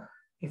score.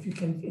 If you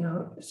can,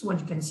 so what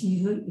you can see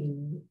here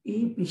in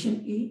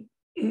patient A,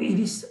 it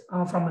is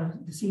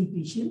from the same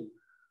patient.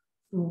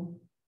 So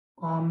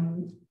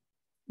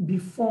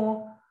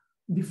before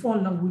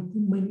lung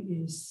recruitment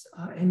is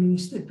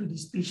administered to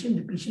this patient,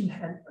 the patient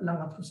had a lung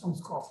ultrasound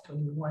score of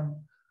 21.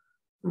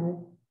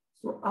 So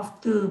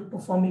after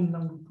performing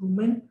lung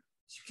recruitment,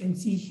 as you can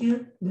see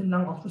here, the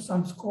lung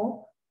ultrasound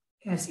score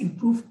has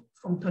improved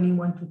from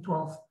 21 to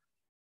 12.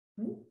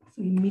 So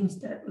it means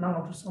that lung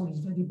ultrasound is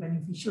very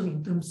beneficial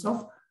in terms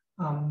of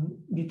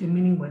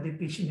determining whether the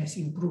patient has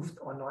improved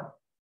or not.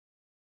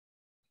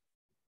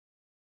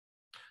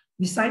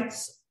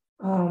 Besides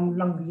lung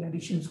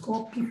readdition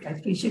score, PEEP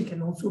titration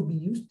can also be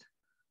used.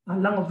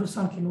 Lung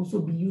ultrasound can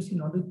also be used in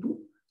order to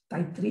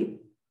titrate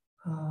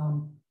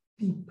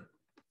PEEP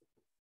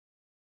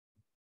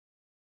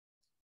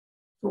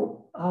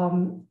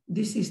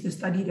this is the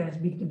study that has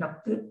been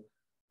conducted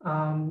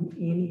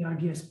in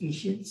ARDS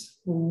patients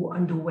who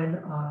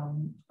underwent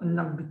a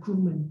lung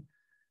recruitment.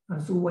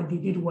 So what they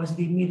did was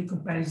they made a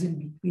comparison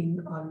between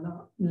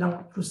lung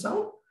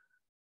ultrasound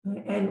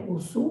and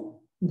also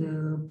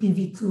the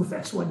PV curve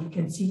as what you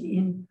can see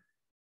in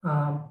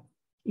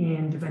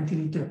the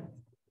ventilator.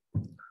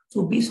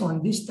 So based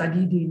on this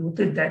study, they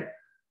noted that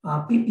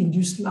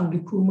PEEP-induced lung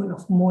recruitment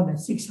of more than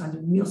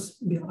 600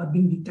 mils are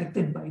being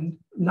detected by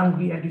lung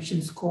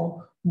reaction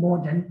score more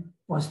than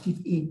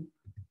 +8.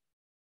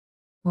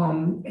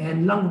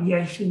 And lung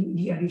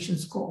reaction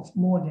score of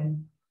more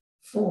than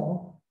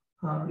 4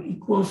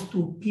 equals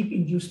to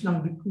PEEP-induced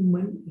lung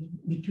recruitment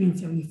between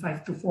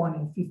 75 to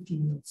 450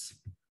 mils.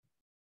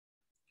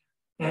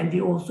 And they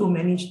also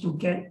managed to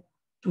get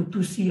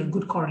to see a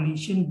good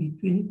correlation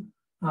between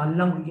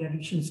lung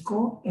reaction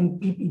score and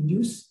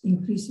PEEP-induced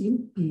increase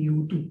in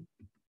PaO2.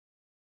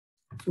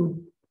 So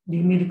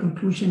they made a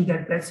conclusion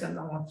that bedside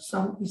lung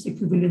ultrasound is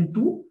equivalent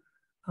to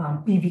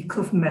PV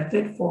curve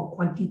method for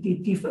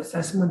quantitative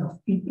assessment of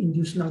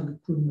PEEP-induced lung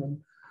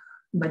recruitment.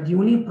 But the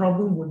only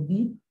problem would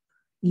be,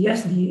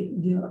 yes, they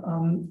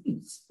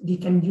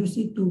can use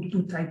it to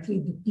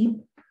titrate the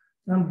PEEP,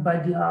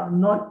 but they are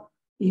not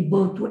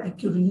able to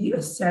accurately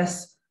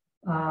assess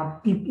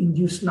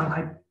PEEP-induced lung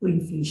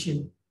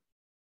hyperinflation.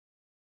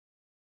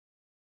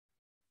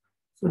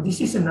 So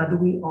this is another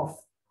way of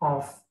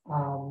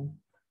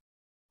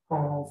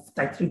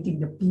titrating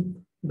the PEEP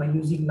by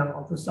using lung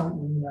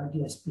ultrasound in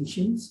ARDS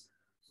patients.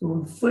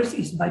 So first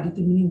is by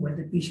determining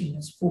whether the patient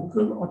has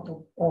focal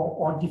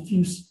or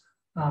diffuse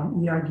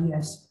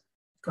ARDS.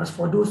 Because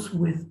for those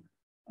with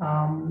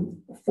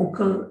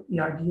focal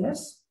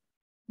ARDS,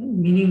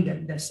 meaning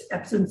that there's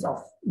absence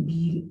of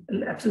B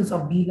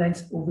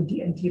lines over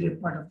the anterior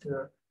part of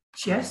the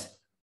chest.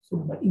 So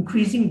by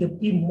increasing the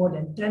PEEP more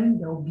than 10,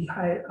 there will be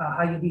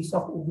higher risk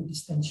of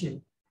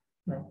overdistension.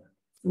 Right?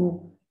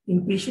 So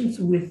in patients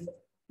with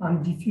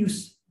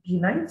diffuse B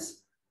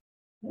lines,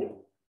 right?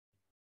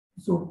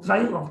 So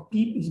trial of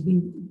PEEP is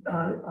being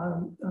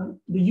the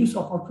use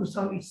of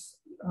ultrasound is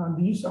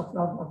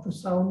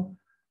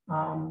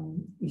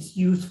is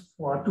used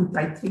to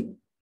titrate,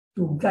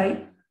 to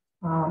guide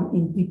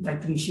in PEEP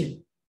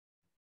titration.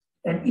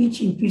 And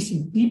each increase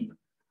in PEEP,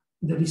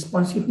 the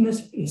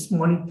responsiveness is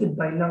monitored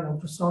by lung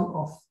ultrasound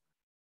of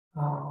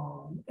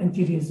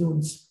anterior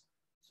zones.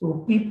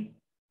 So PEEP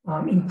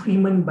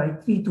increment by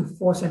 3 to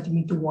 4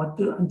 centimeter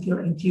water until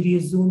anterior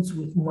zones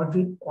with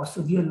moderate or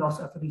severe loss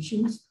of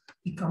adhesions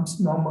becomes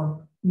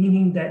normal,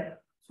 meaning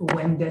that so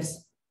when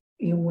there's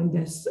B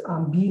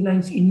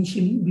lines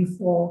initially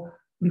before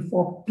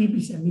PEEP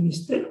is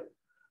administered,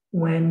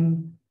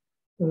 when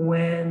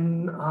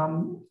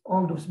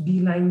all those B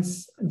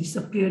lines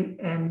disappear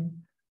and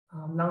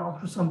lung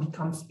ultrasound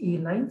becomes A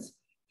lines,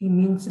 it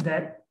means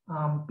that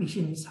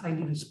patient is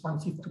highly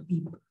responsive to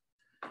PEEP.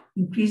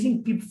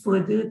 Increasing PEEP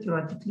further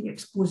theoretically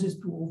exposes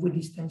to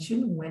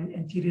overdistension when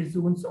anterior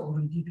zones are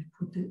already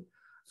recruited.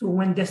 So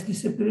when there's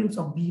disappearance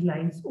of B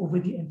lines over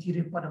the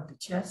anterior part of the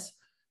chest,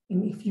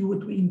 and if you were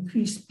to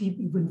increase PEEP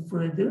even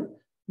further,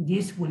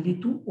 this will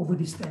lead to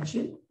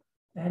overdistension,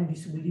 and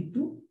this will lead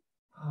to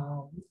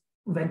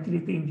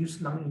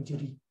ventilator-induced lung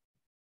injury.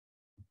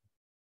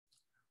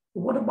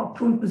 What about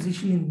prone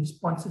positioning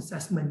response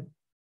assessment?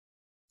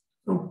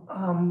 So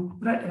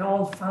Brett et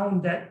al.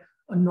 Found that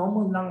a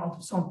normal lung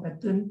ultrasound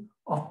pattern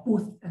of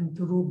both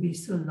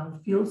anterobasal lung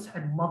fields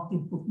had marked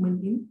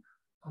improvement in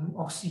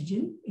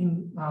oxygen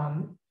in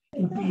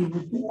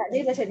PaO2.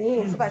 Dia macam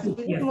ni sebab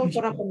dia semua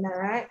orang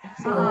penat.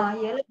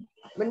 Yalah.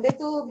 Benda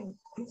tu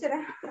macam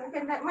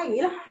kan nak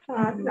main lah.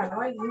 Senang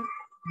main.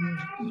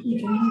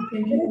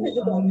 Can you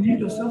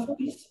mute yourself,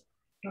 please?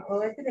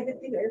 Orang tu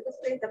negatif lepas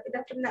tu tapi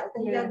dah penat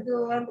untuk jaga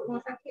orang untuk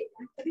rumah sakit.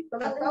 Jadi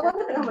kawan-kawan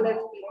tu tengah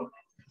melalui.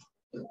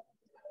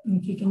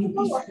 Okay, can you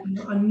please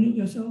unmute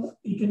yourself?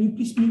 Can you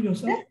please mute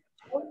yourself?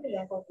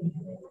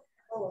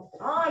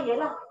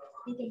 Yalah.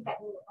 Di tingkat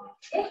dulu.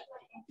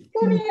 Tu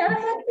ni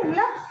orang satu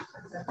lah.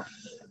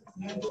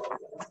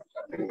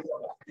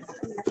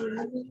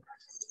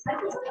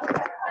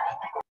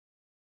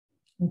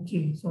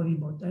 Okay, sorry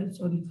about that.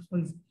 Sorry for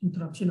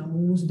interruption. I'm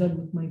almost done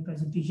with my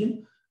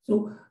presentation.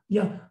 So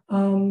yeah,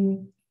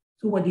 so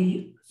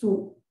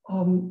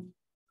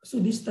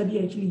this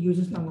study actually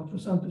uses lung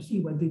ultrasound to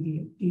see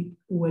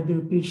whether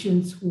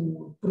patients who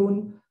were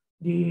prone,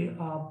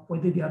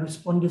 whether they are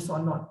responders or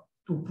not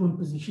to prone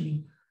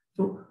positioning.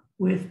 So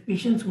with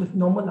patients with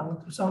normal lung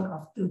ultrasound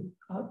after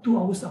 2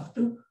 hours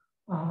after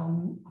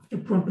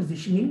prone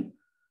positioning,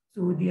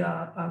 so they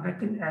are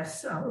reckoned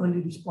as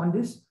early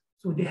responders.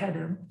 So they had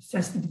a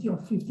sensitivity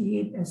of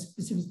 58 and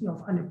specificity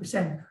of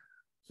 100%.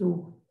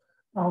 So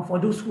for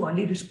those who are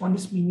late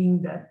responders,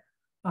 meaning that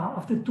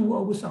after 2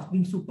 hours of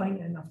being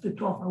supine and after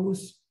 12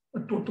 hours,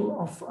 a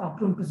total of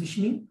prone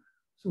positioning,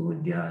 so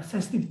their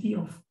sensitivity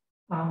of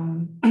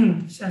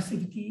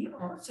sensitivity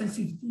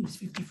is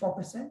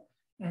 54%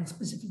 and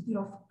specificity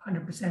of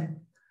 100%.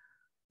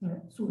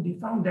 So they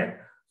found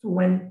that so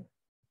when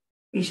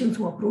patients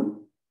who are prone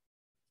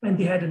and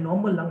they had a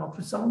normal lung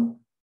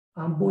ultrasound,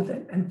 both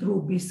at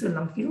anterobasal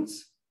lung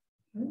fields,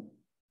 right?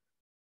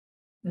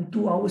 And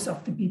 2 hours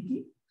after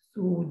BP.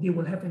 So they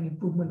will have an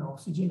improvement of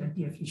oxygen and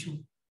TF issue.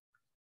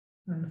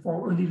 And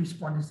for early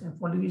responders, and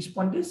for early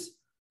responders,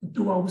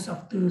 2 hours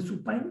after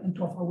supine and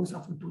 12 hours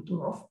after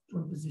total of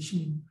prone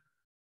positioning.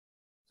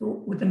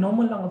 So with a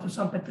normal lung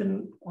ultrasound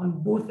pattern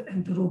on both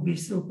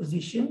anterobasal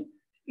position,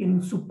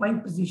 in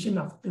supine position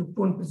after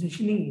prone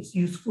positioning is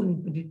useful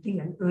in predicting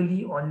an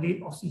early or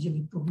late oxygen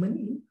improvement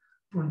in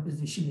prone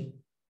positioning.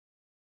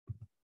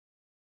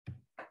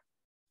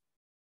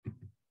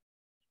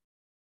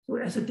 So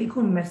as a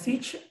take-home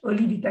message,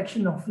 early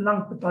detection of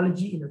lung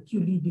pathology in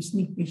acutely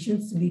dyspneic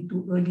patients lead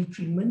to early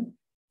treatment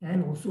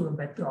and also a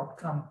better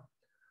outcome.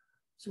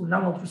 So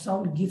lung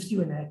ultrasound gives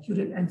you an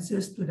accurate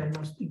answers to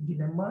diagnostic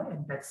dilemma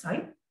at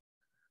bedside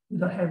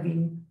without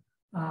having,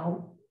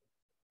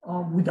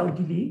 without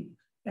delay.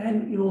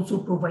 And it also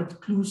provides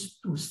clues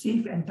to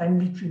safe and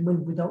timely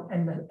treatment without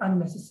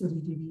unnecessary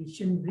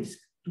radiation risk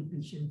to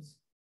patients.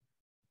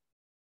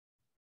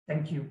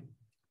 Thank you.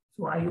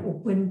 So I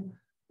open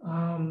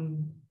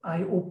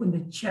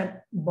the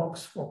chat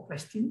box for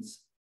questions.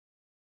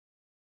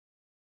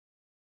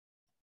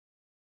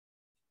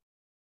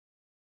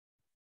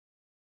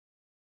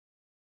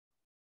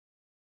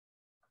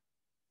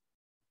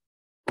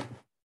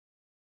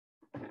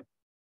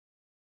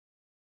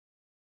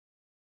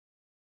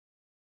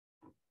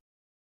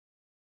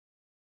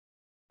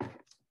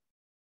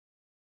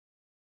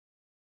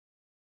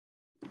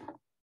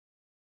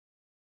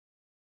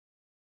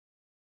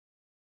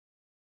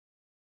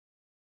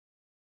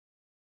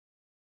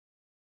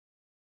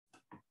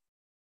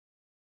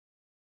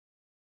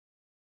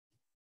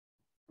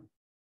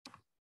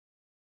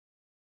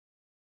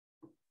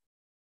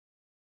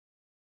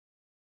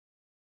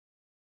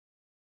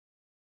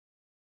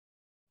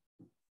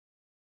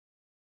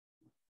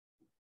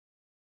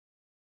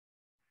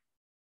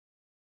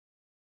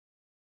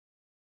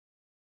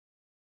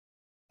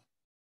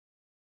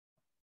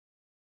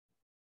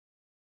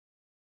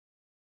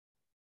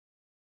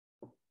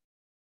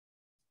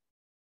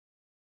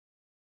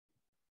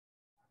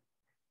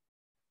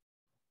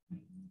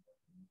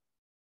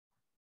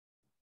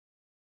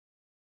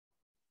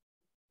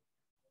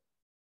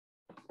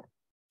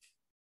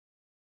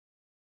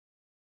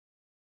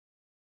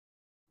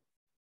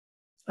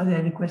 Are there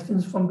any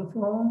questions from the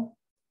floor?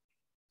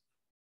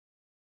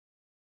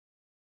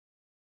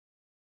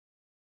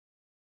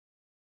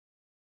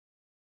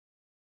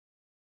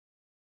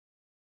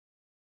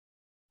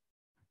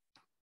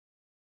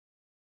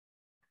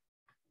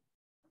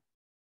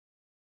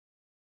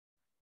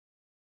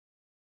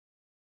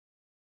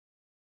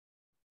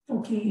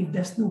 Okay, if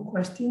there's no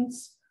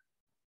questions,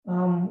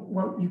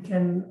 well, you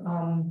can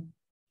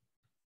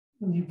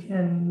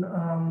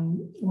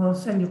well,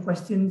 send your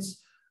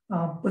questions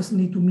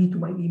personally to me, to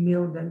my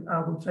email, then I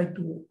will try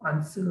to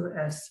answer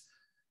as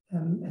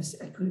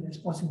accurate as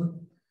possible.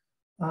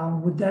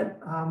 With that,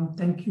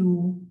 thank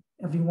you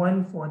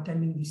everyone for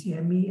attending the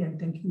CME, and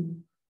thank you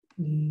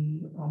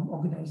the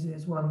organizer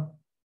as well.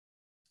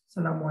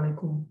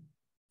 Assalamualaikum.